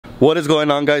What is going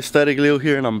on, guys? Statikleo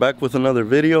here, and I'm back with another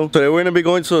video. Today we're gonna be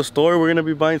going to a store. We're gonna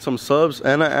be buying some subs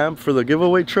and an amp for the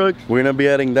giveaway truck. We're gonna be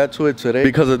adding that to it today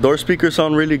because the door speakers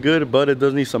sound really good, but it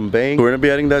does need some bang. So we're gonna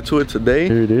be adding that to it today.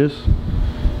 Here it is.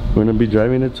 We're gonna be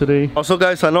driving it today. Also,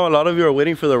 guys, I know a lot of you are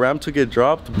waiting for the ramp to get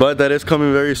dropped, but that is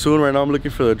coming very soon. Right now I'm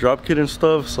looking for the drop kit and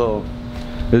stuff, so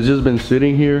it's just been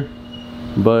sitting here,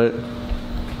 but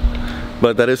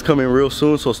that is coming real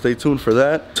soon, so stay tuned for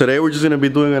that. Today we're just gonna be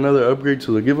doing another upgrade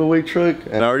to the giveaway truck,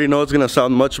 and I already know it's gonna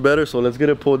sound much better, so let's get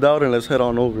it pulled out and let's head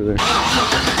on over there.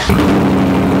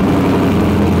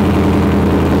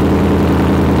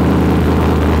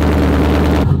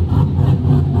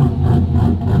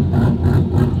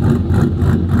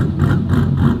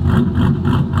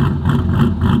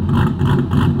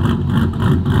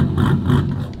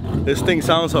 This thing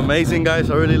sounds amazing, guys.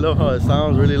 I really love how it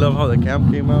sounds, really love how the cam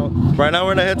came out. Right now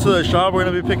we're gonna head to the shop. We're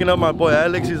gonna be picking up my boy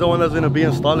Alex. He's the one that's gonna be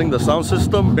installing the sound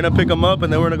system. We're gonna pick him up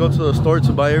and then we're gonna go to the store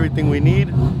to buy everything we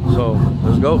need. So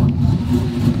let's go.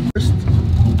 First,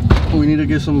 we need to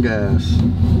get some gas.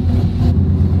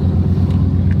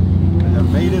 I have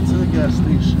made it to the gas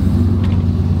station.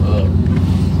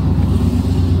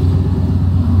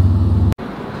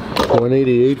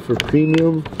 188 for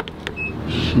premium.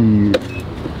 Shit.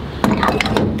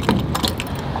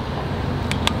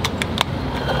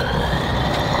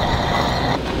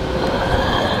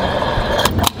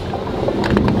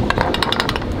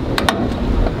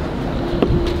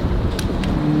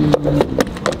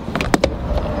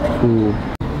 Cool.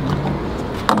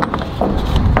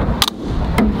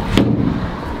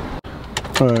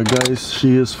 Alright, guys,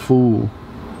 she is full.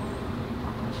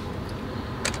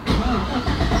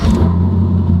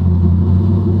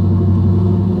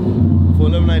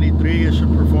 Full of 93, it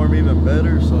should perform even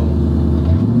better, so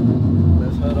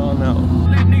let's head on now.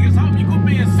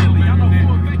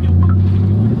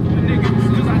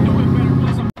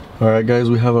 Alright, guys,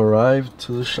 we have arrived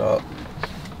to the shop.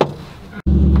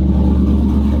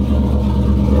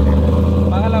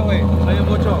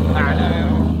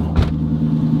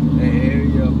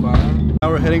 Now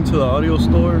we're heading to the audio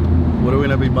store. What are we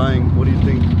gonna be buying? What do you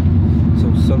think?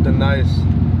 Something nice,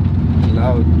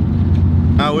 loud.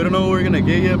 We don't know what we're gonna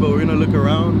get yet, but we're gonna look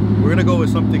around. We're gonna go with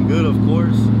something good, of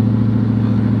course.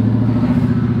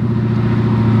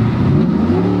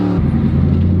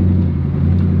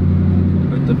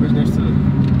 Put the bitch next to it.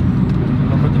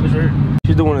 I'll put the bitch right here.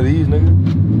 She's doing one of these, nigga.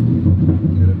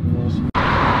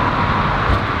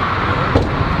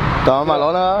 Estaba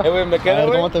malona. Güey, me queda,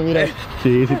 güey. ¿Cómo te mira?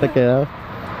 Sí, sí te queda.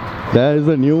 That is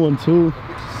a new one too.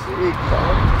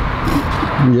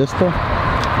 ¿Y esta?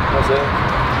 No sé.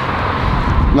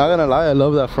 Not gonna lie, I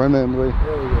love that front end, boy.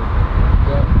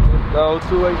 No,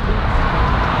 218.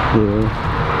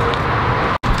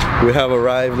 Yeah. We have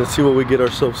arrived. Let's see what we get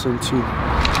ourselves into.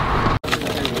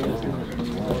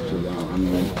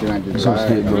 Some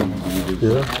shit, bro.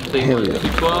 Yeah. Hell yeah.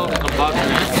 12, a box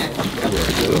and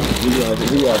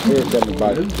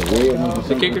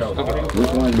the kickers. No le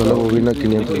bobina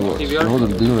 500 watts. No,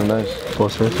 these are nice.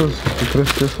 ¿Dos pesos? ¿3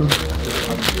 pesos?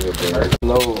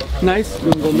 No. Nice.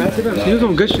 You can go massive. You're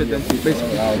doing good shit then,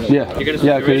 basically. Yeah.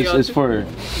 Yeah, because it's for.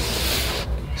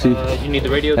 See? You need the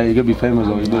radio. Hey, you could be famous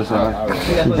though. You do this all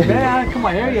right. Yeah, come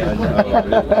on, here you.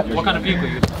 What kind of vehicle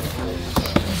you?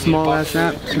 Small ass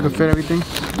amp, so you can fit everything.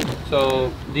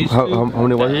 So these two. How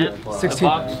many wires? 16. The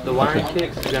box, the wiring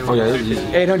kicks. Oh yeah, this is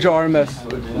 800 RMS.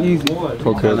 Easy.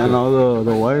 Okay, and then all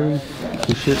the wiring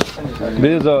and shit.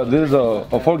 This is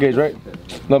a 4 gauge, right?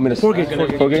 No, I mean it's 4 gauge.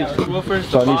 4 gauge.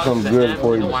 So I need some good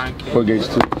 4 gauge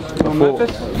too.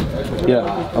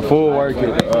 Yeah, a full wire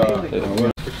kit.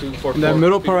 That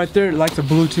middle part right there likes a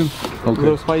blue too. Okay. The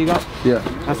little spot you got? Yeah.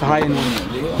 That's a high end one.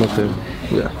 Okay.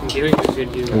 Yeah.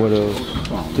 What else?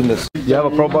 You have a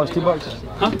Pro Box T-Box?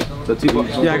 Huh? The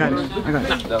T-Box? Yeah, I got it.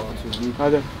 That one too.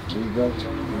 Right there.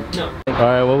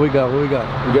 Alright, what we got? We got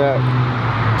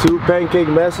 2 pancake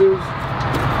massives,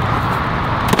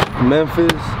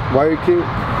 Memphis wire kit,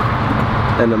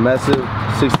 and a massive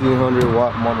 1600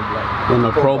 watt mono black. And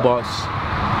the Pro Box.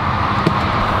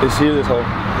 It's here, this hole.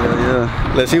 Yeah.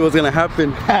 Let's see what's gonna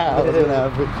happen. What's gonna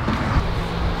happen?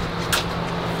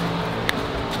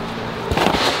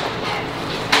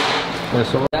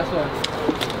 That's what.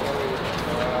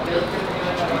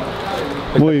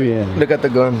 Muy bien. Look at the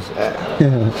guns.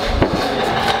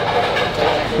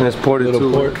 And it's ported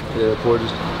Little too. port. Yeah, ported.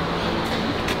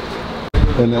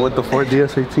 And then with the 4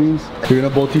 DS18s, you're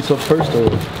gonna bolt these up first, or?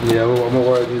 Yeah, I'm gonna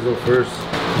wire these up first.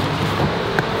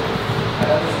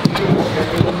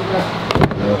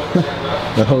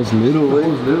 That was little,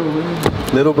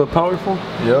 man. Little but powerful.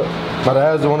 Yep. But it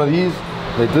has one of these,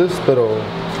 like this, pero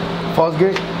false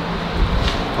gate.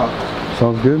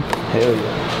 Sounds good. Hell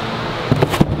yeah.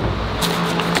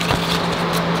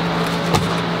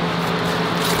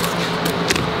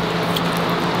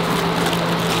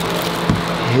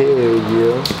 Hell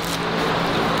yeah.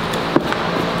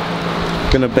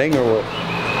 Gonna bang or what?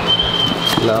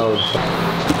 Loud.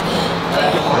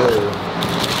 Hell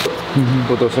yeah.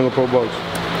 With those single pro box.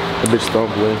 A bitch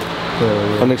stomp, boy.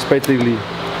 Yeah. Unexpectedly.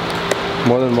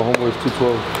 More than my homeboy's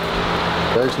 212.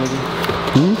 Jacks, nigga.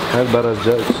 That's badass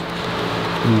jacks.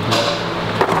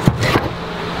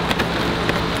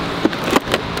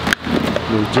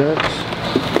 Those jacks.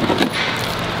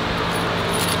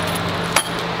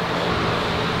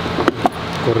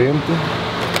 Corriente.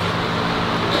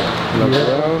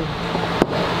 Natural.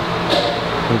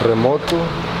 Remoto.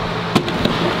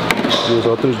 Y los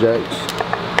otros jacks.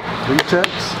 3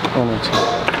 jacks? Oh no, 2.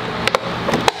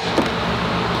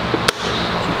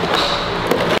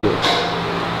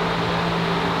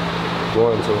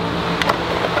 One, so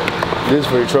this is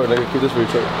for your truck, nigga. Keep this for your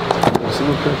truck.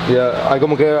 Yeah, I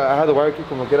had the wire key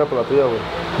como quiera por la tuya, güey.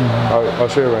 I'll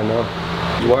show you right now.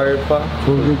 Wired, pa.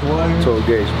 12 gauge wire. 12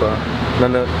 gauge, pa.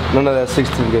 None of that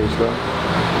 16 gauge, though.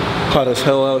 Hot as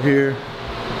hell out here.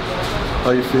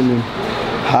 How you feeling?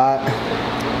 Hot.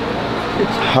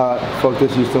 It's hot. Fuck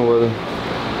this Houston weather.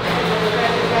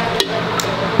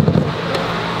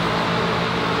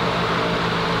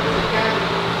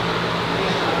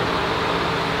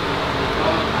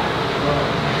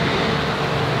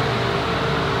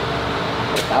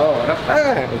 Ahora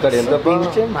Caliente, pa.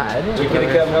 pinche madre. We can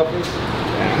come help us.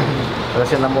 Ahora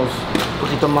sí andamos un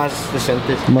poquito más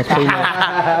decentes. Más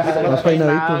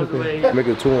peinaditos, güey. Make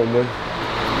it 2 on 1.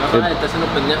 Ay, está haciendo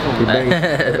pendejo.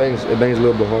 It bangs a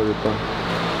little bit harder, pa.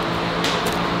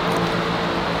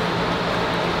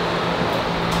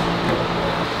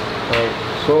 Alright,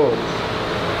 so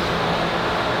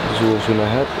this is what's gonna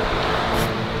happen.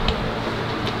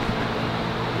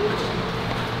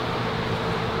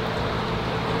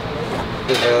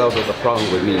 That was the problem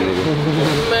with me, nigga.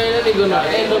 Man, that nigga gonna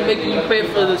end up making you pay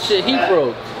for the shit he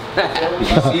broke.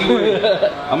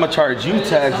 I'ma charge you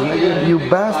tax, nigga. You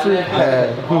bastard.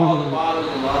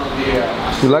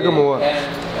 You like him or what?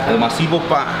 El masivo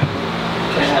pa.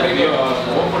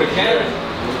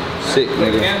 Sick,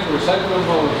 nigga.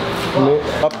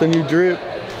 Pop the new drip.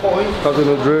 Pop the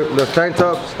new drip. The tank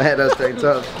tops. I had those tank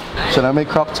tops. Should I make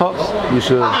crop tops? You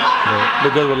should. The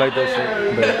girls would like that shit.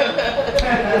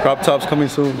 Crop tops coming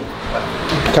soon.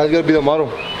 Kai's gotta be the model.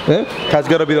 Eh? Kai's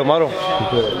gotta be the model.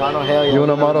 Mano, hell yeah. You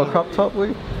want a model crop top,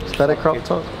 güey? Static crop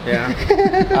top? Yeah.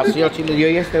 Así al chile, yo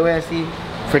y este güey así.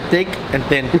 For thick and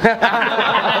thin.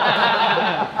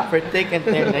 For thick and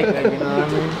thin, nigga, you know what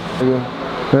I mean?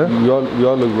 Huh? We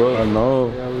all look rough. I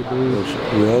know. Yeah, we do.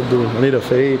 We all do. I need a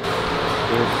fade.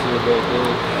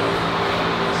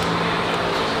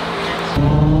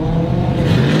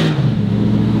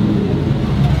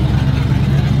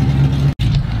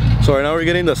 So right now we're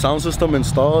getting the sound system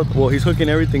installed. Well, he's hooking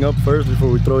everything up first before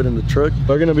we throw it in the truck.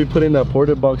 We're gonna be putting that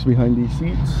ported box behind these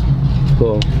seats.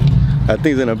 So that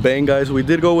thing's gonna bang, guys. We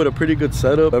did go with a pretty good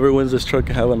setup. Whoever wins this truck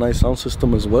can have a nice sound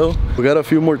system as well. We got a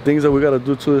few more things that we gotta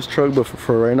do to this truck, but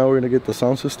for right now, we're gonna get the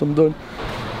sound system done.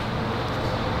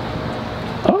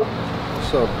 Oh.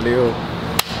 What's up, Leo?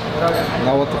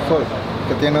 Now what the fuck?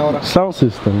 ¿Qué tiene ahora? Sound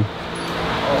system.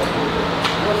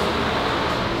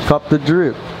 Cop the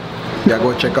drip. Yeah,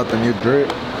 go check out the new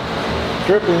drip.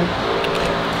 Dripping.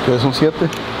 ¿Quieres un 7?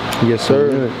 Yes,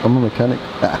 sir. I'm a mechanic.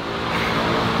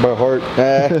 By heart.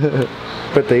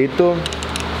 Peteíto.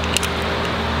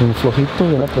 Un flojito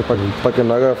y una apretadita. Para que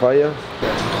no haga falla.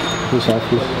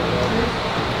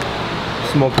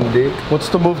 Smoking dick. What's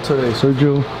the move today,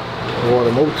 Sergio? Well,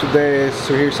 the move today is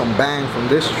to hear some bang from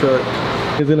this truck.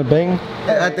 Is it gonna bang?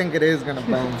 I think it is gonna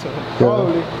bang.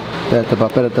 Probably.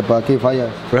 Espérate pa, aquí falla.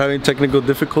 We're having technical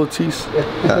difficulties.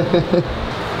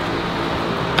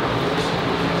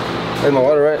 Hey, my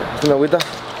water, right? ¿Es una agüita?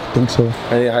 I think so.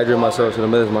 I need to hydrate myself, so no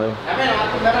me desmayo.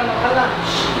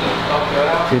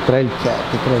 ¿Qué trae el cat?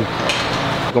 ¿Qué trae el cat?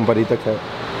 Comparita cat.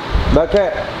 That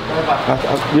cat.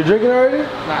 You drinking already?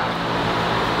 Nah.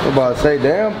 I'm about to say,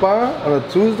 damn, pa, on a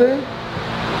Tuesday?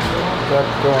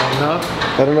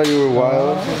 I don't know you were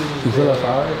wild. You feel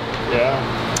alright? Yeah.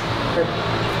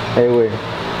 Hey, wait.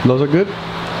 Those are good?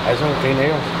 I just want to clean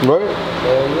nails. Right?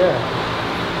 Hell yeah.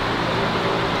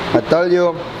 I told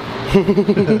you.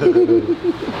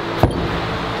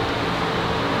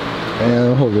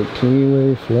 And hold it clean,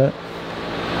 way flat.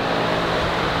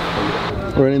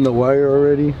 Running the wire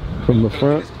already from the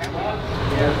front.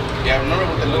 Yeah, remember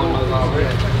with the little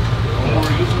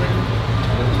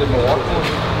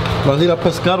 ¿Vas a ir a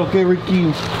pescar o qué,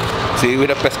 Ricky? Sí, voy a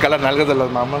ir a pescar las nalgas de las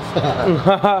mamas.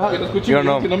 Yo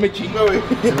no. Que no me chinga, güey.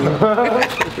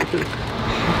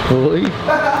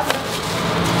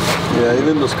 Yeah,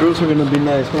 even the screws are gonna be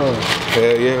nice, huh?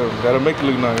 Yeah, gotta make it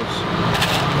look nice.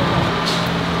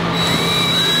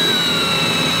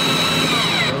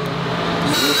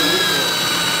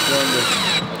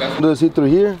 Do the see through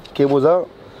here, cables out,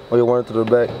 or you want it to the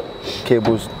back,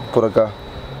 cables por acá.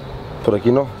 Por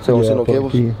aquí no, se van haciendo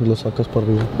cables. Aquí lo sacas por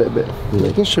arriba. Bet.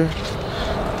 Making sure.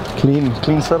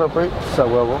 Clean setup, right? Esa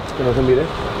huevo, que no se mire.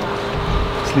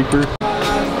 Sleeper.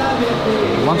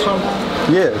 Want some?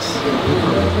 Yes.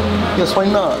 Yes, why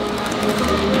not?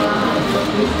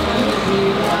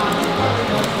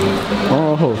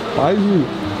 Oh, I do.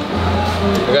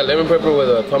 I got lemon pepper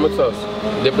with tomato sauce.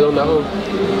 Dip it on that one.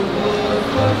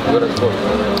 Good as fuck.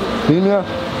 Línea.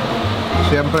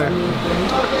 Siempre.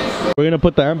 We're gonna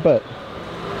put the amp at.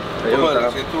 Ahí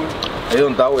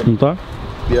donde está, güey. ¿Está?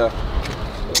 Yeah.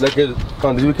 Like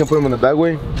on this we can put them in the back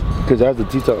way, because it has the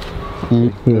T-top.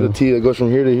 There's a T that goes from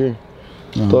here to here.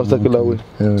 Todo está aquel lado, güey.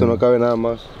 So no cabe nada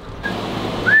más.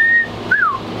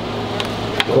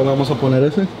 ¿Cuál vamos a poner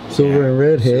ese? Silver and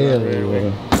red. Hell,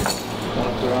 güey.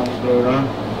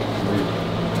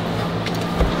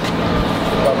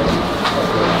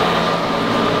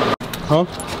 ¿Ah?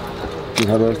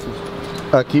 Fijaros estos.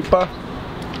 Aquí, pa.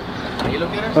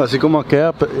 Así como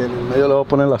queda, en el medio le voy a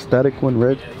poner la static one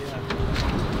red.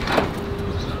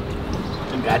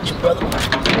 Got you, brother.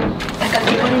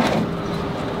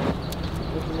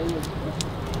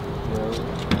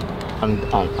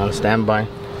 On standby.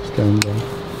 Stand by.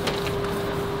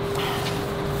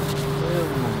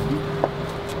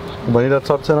 ¿Va a ir a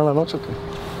top 10 a la noche o qué?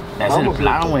 That's el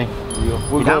plan, güey.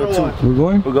 We're going to. We're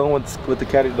going? We're going with the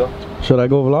caddy, though. Should I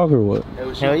go vlog or what?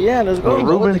 Hell yeah, let's go.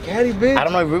 Go with the caddy, bitch. I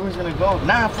don't know if Ruben's gonna go.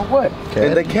 Nah, for what?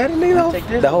 And the caddy, nigga,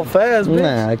 that whole fast, bitch.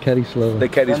 Nah, I carry slow. The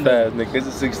caddy's fast, nigga. It's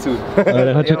a 6'2". A ver,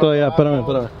 deja checo ya,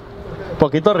 espérame.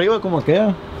 Poquito arriba como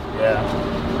queda. Yeah.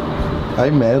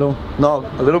 Ahí mero. No,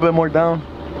 a little bit more down.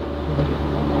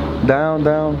 Down.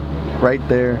 Right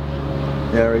there.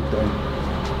 Yeah, right there.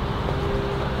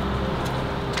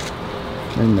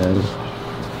 Ahí mero.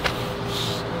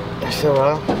 Eso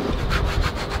va.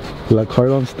 La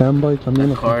card on standby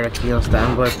también. Card aquí on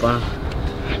standby, pa.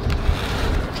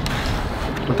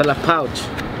 ¿Dónde la pouch?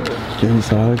 ¿Quién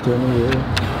sabe? Todavía no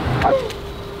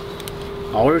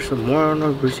I'll order some more,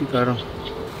 no, pero sí, caro.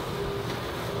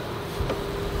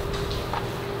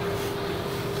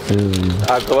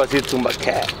 I'll go see Tumba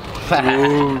Cat.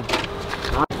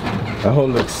 That whole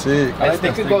looks sick. I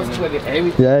think it goes with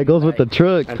everything. Yeah, it goes with the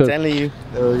truck. I'm telling you.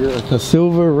 The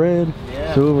silver, red.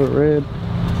 Yeah. Silver, red.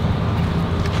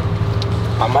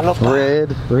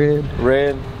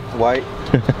 Red. White.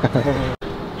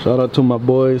 Shout out to my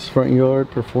boys, Front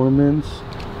Yard Performance.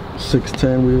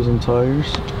 610 wheels and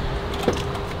tires.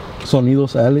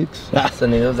 Sonidos Alex.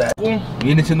 Sonidos de...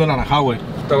 Viene siendo naranja, güey.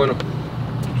 Está bueno.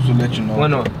 So let you know.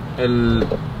 Bueno, el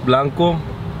blanco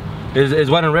is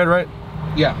white and red, right?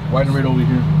 Yeah, white and red over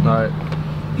here. Alright.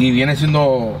 Y viene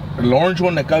siendo, el orange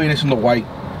one de acá viene siendo white.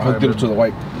 I hooked it to the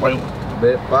white.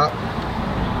 Ve, pa.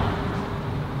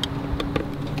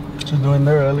 What you doing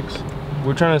there, Alex?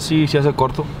 We're trying to see si hace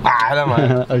corto. Ah, la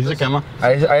madre. Ahí se quema. A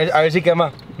ver si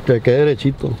quema. Que quede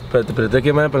derechito. Pero te que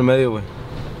quemar por el medio, güey.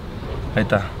 Ahí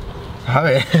está. A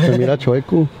ver. Se mira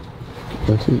chueco.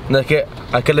 Así. No, es que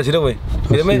hay que decirlo, güey.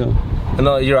 Mírame. Así,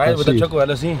 No, your eyes with the Así. choco,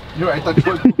 dale así. Your eye está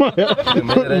chueco.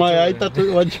 My eye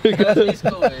tattoo, one chick.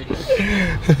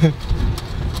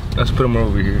 Let's put him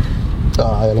over here.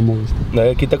 Ah, ya lo moviste. No,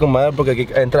 aquí está con madre porque aquí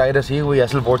entra aire así, güey.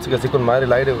 Hace el vortex así con madre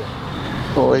el aire, güey.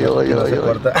 Oye. No se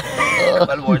corta.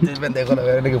 El vortex, pendejo, la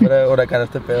verga, ni que fuera huracán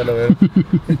este pedo, la verga.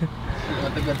 No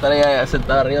te contar ya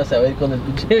sentado arriba, se va a ir con el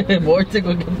pinche bolche,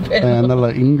 con qué Ahí pedo. anda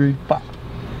la Ingrid.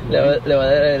 Le va a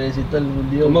dar airecito al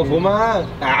mundial. ¿Cómo fumas?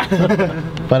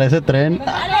 Parece tren.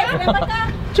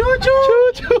 ¡Chuchu!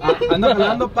 Ando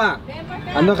jalando, pa.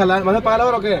 Ando jalando. ¿Me vas a pagar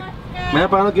ahora o qué? Me vas a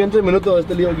pagar 500 minutos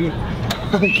este lío aquí.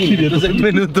 500 el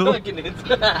minuto. Te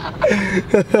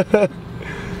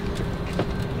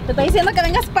estoy diciendo que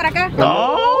vengas para acá.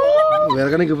 ¡No!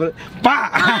 Verga, ni que fuera.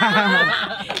 ¡Pa!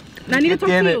 I need to talk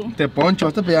to you. Te poncho,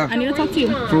 hasta para I allá. need to talk to you.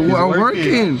 I'm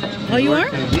working. Oh, you are?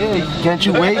 Yeah, can't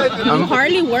you wait? You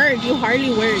hardly work. You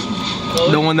hardly work.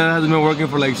 The one that has been working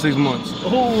for like 6 months.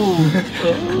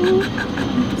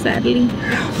 Sadly.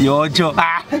 Y 8.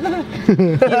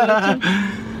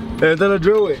 Esta es la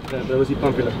drill, güey. Te voy a decir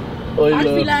Pánfila.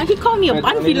 Panfila. He called me a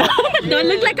panfila. Do I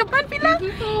look like a panfila?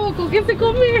 ¿Con quién se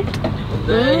come?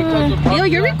 Yo,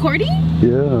 you're recording?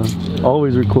 Yeah,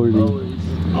 always recording.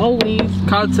 Always.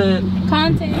 Content.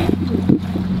 Content.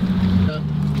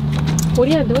 What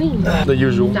are you doing? The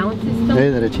usual. Sound system?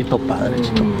 Derechito pa,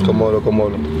 derechito. Cómodo,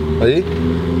 cómodo. ¿Ahí?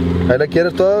 ¿Ahí la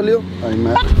quieres toda, Leo? Ahí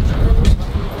me. ¿No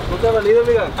te ha valido,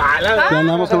 amiga? Ya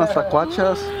andamos con las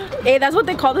tacuachas. Hey, that's what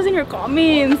they call us in your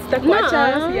comments.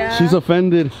 Tacuachas. Yeah. She's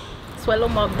offended. Suelo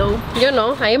mob though. You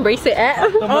know, I embrace it.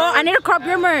 Oh, I need to crop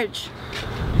your merch.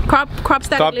 Crop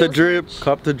statikleo. Cop the drip,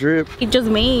 cop the drip. He just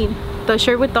made the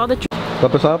shirt with all the. ¿Está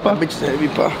pesada, pa? Bitch heavy,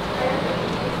 pa.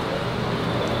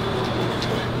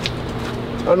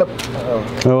 Hola.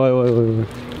 Wait.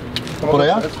 ¿Por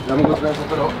allá?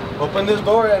 Open this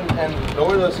door and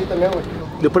lower the seat también, güey.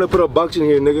 They probably put a box in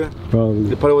here, nigga. Probably.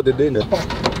 They probably what they did.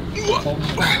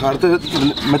 Ahorita,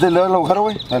 mete el dedo en el agujero,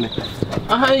 güey. Dale.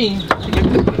 Ay.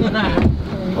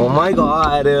 Oh my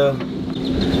god.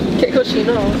 Qué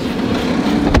cochino.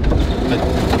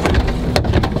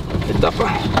 ¿Qué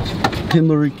tapa?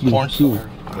 Haciendo Ricky.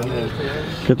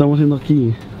 ¿Qué estamos haciendo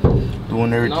aquí?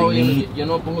 Doing everything No, neat. yo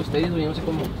no pongo ustedes, yo no sé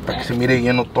cómo. Para que se mire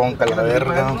lleno tonka la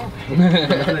verga.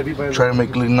 Try to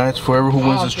make it look nice for whoever who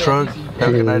wins this truck.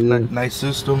 Have a nice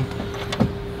system.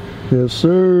 Yes,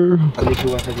 sir.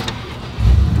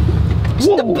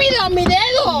 ¡Estúpido, mi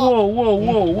dedo!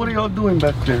 Whoa. What are y'all doing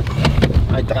back there?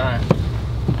 Ahí está.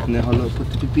 Déjalo, put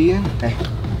the pipí in.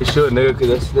 You should, nigga,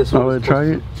 because that's what I'll it's try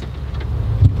it.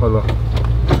 Hold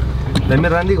on. Let me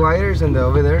run the wires and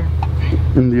over there.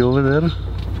 In the over there.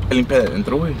 Limpia de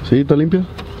adentro, güey. Sí, está limpia.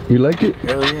 You like it?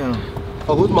 Hell yeah.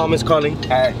 Oh, whose mom is calling?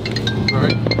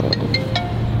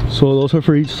 So those are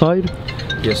for each side?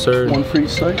 Yes, sir. One for each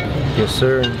side? Yes,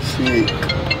 sir. Sí.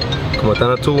 Como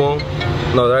están a 2-on.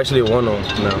 No, they're actually 1-on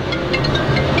now.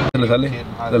 ¿Se le sale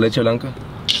la leche blanca?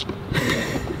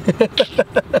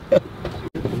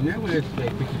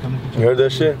 You heard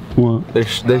that shit? What? They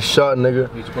shot, nigga.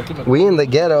 We in the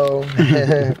ghetto.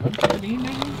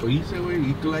 Oíste, güey,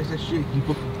 y tú haces shit.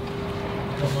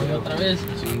 Otra vez.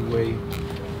 Sí, güey.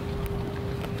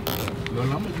 Lo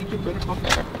hemos dicho, pero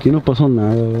Aquí no pasó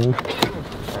nada, ¿verdad?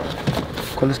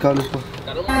 ¿Cuáles cables, po?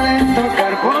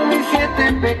 Tocar por mis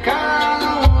 7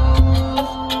 pecados.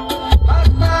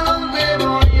 ¿Hasta dónde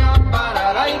voy a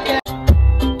parar? Hay que... Tocar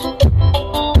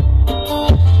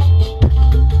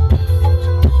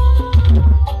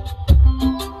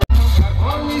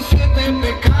por mis 7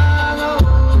 pecados.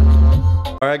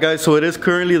 Alright guys, so it is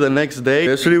currently the next day.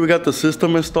 Yesterday we got the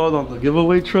system installed on the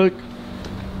giveaway truck.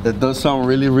 That does sound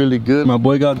really good. My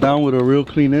boy got down with a real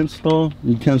clean install.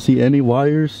 You can't see any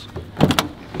wires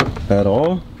at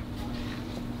all.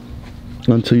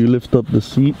 Until you lift up the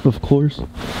seat, of course.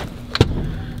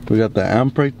 We got the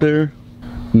amp right there.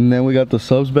 And then we got the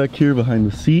subs back here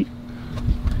behind the seat.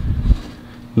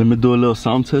 Let me do a little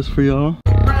sound test for y'all.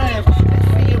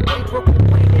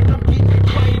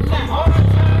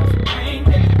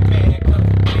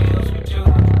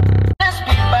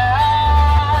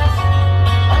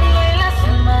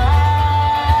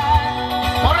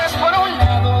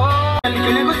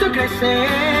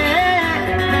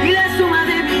 Y la suma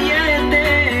de billetes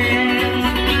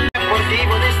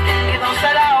deportivo destinados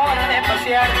a la hora de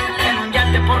pasear en un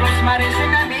yate por los mares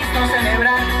en el mismo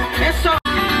celebrar eso.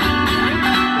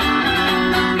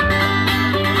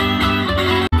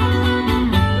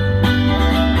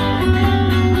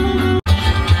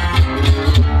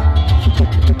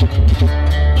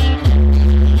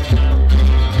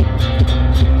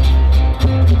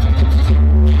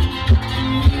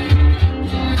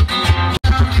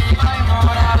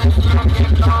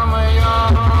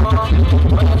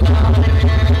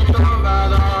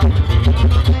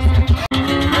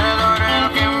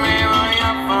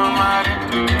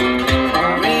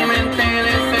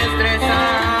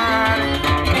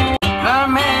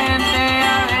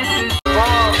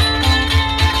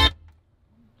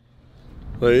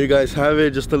 There you guys have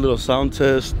it, just a little sound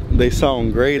test. They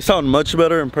sound great. They sound much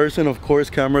better in person. Of course,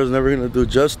 camera is never gonna do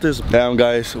justice. Damn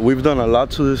guys, we've done a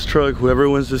lot to this truck. Whoever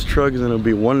wins this truck is gonna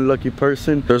be one lucky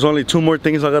person. There's only 2 more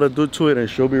things I gotta do to it and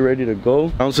she'll be ready to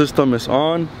go. Sound system is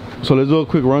on. So let's do a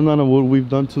quick rundown of what we've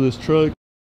done to this truck.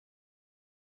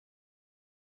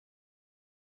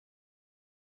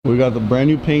 We got the brand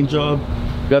new paint job.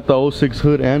 We got the 06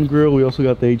 hood and grill. We also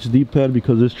got the HD pad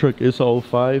because this truck is a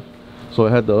 05. So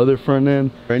it had the other front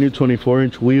end. Brand new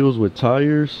 24-inch wheels with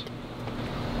tires.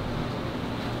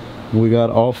 We got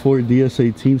all 4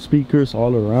 DS18 speakers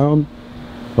all around.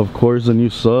 Of course, the new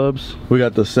subs. We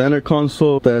got the center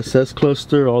console, the SS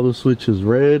cluster, all the switches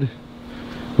red.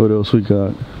 What else we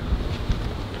got?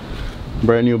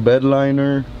 Brand new bed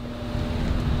liner.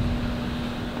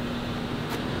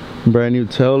 Brand new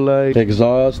tail light,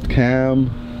 exhaust,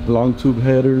 cam, long tube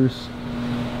headers.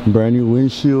 Brand new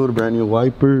windshield, brand new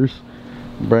wipers.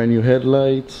 Brand new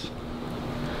headlights,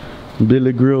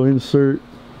 billet grill insert,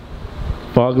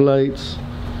 fog lights.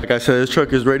 Like I said, this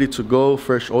truck is ready to go.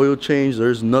 Fresh oil change.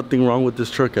 There's nothing wrong with this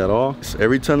truck at all.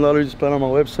 Every $10 you spend on my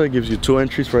website gives you 2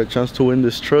 entries for a chance to win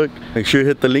this truck. Make sure you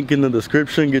hit the link in the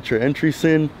description, get your entries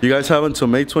in. You guys have until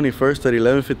May 21st at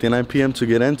 11:59 p.m. to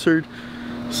get entered,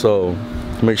 so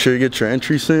make sure you get your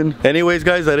entries in. Anyways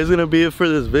guys, that is gonna be it for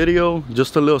this video.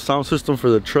 Just a little sound system for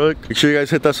the truck. Make sure you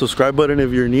guys hit that subscribe button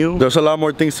if you're new. There's a lot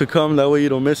more things to come, that way you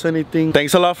don't miss anything.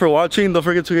 Thanks a lot for watching. Don't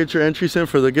forget to get your entries in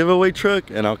for the giveaway truck,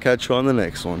 and I'll catch you on the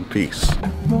next one. Peace.